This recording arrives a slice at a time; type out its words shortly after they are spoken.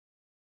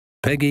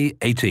Peggy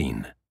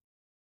 18.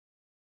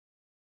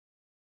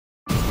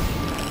 I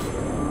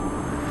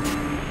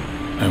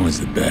was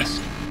the best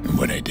at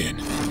what I did.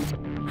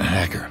 A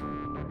hacker.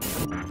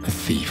 A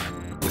thief.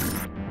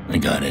 I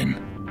got in,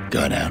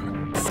 got out.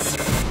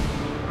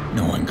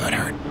 No one got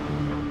hurt.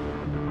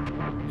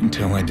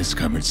 Until I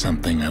discovered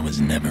something I was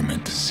never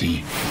meant to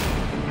see.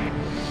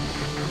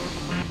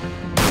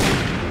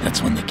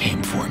 That's when they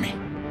came for me,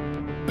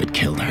 but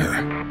killed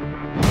her.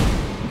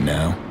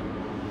 Now,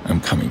 I'm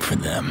coming for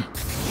them.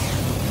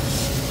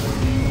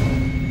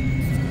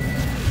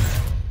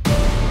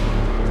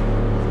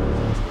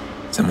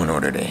 Someone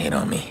ordered a hit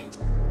on me.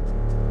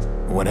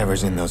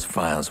 Whatever's in those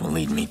files will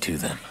lead me to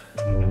them.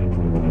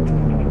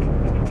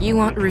 You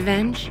want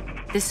revenge?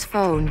 This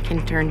phone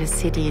can turn the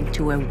city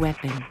into a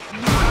weapon.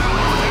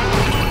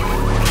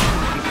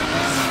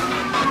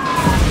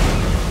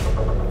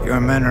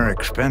 Your men are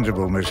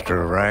expendable, Mr.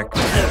 Iraq.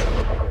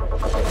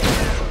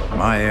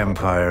 My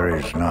empire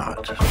is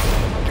not.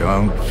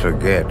 Don't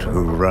forget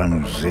who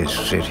runs this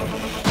city.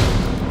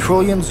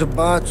 Trillions of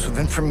bots with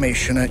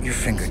information at your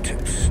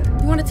fingertips.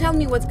 You want to tell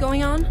me what's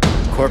going on?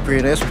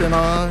 Corporate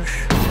espionage,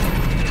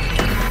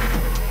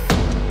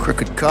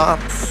 crooked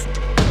cops,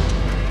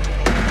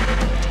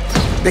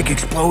 big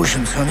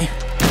explosions, honey.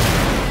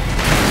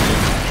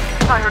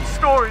 I heard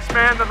stories,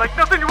 man, that like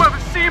nothing you ever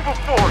seen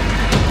before.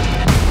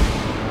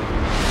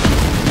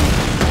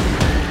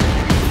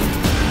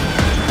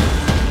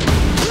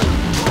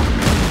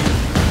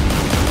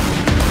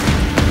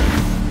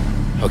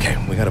 Okay,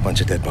 we got a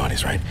bunch of dead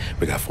bodies, right?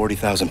 We got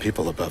 40,000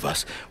 people above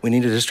us. We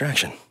need a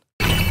distraction.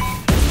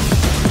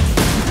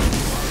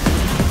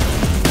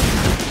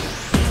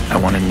 I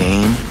want a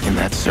name in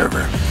that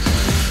server.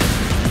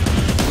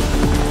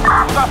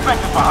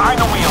 Suspect is behind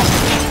the wheel.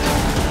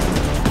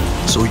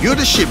 So you're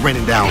the shit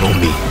raining down on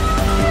me.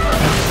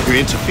 You're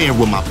interfering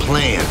with my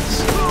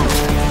plans.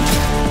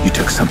 You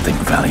took something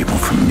valuable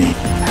from me.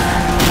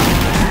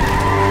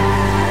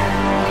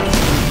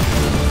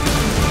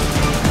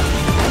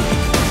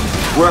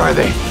 Where are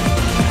they?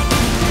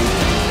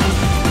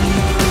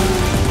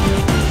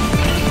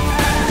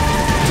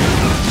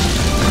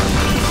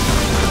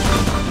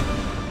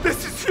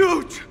 This is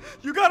huge.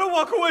 You gotta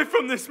walk away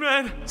from this,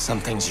 man.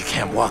 Some things you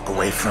can't walk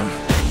away from.